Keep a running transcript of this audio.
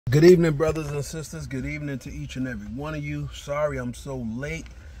Good evening, brothers and sisters. Good evening to each and every one of you. Sorry I'm so late.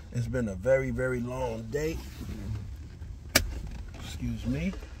 It's been a very, very long day. Excuse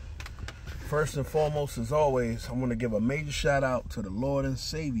me. First and foremost, as always, I want to give a major shout out to the Lord and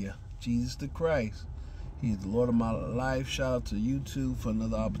Savior, Jesus the Christ. He is the Lord of my life. Shout out to YouTube for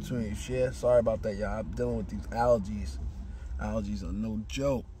another opportunity to share. Sorry about that, y'all. I'm dealing with these allergies. Allergies are no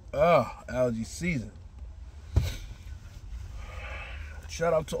joke. Allergy season.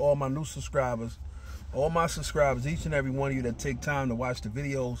 Shout out to all my new subscribers, all my subscribers, each and every one of you that take time to watch the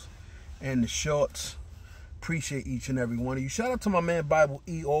videos and the shorts. Appreciate each and every one of you. Shout out to my man Bible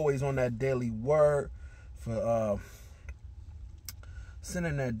E, always on that daily word for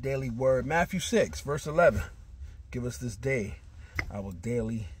sending that daily word. Matthew 6, verse 11. Give us this day our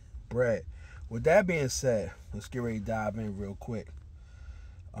daily bread. With that being said, let's get ready to dive in real quick.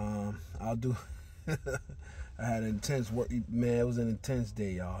 I'll do... I had an intense work, man. It was an intense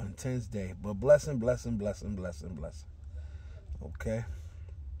day, y'all. Intense day. But blessing, blessing, blessing, blessing, blessing. Okay?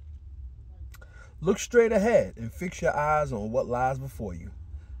 Look straight ahead and fix your eyes on what lies before you.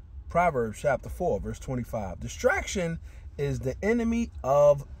 Proverbs chapter 4, verse 25. Distraction is the enemy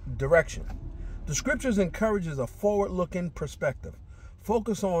of direction. The scriptures encourages a forward-looking perspective.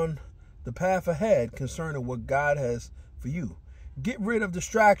 Focus on the path ahead concerning what God has for you. Get rid of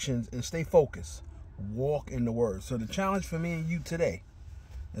distractions and stay focused. Walk in the word. So the challenge for me and you today,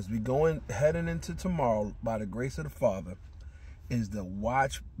 as we heading into tomorrow by the grace of the Father, is to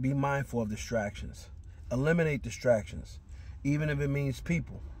be mindful of distractions. Eliminate distractions, even if it means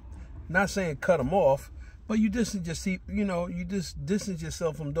people. Not saying cut them off, but you distance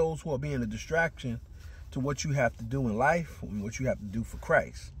yourself from those who are being a distraction to what you have to do in life and what you have to do for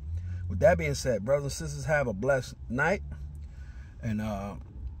Christ. With that being said, brothers and sisters, have a blessed night, and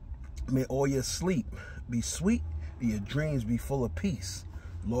may all your sleep be sweet and your dreams be full of peace.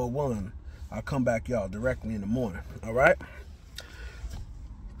 Lord willing, I'll come back, y'all, directly in the morning. All right?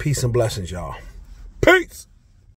 Peace and blessings, y'all. Peace!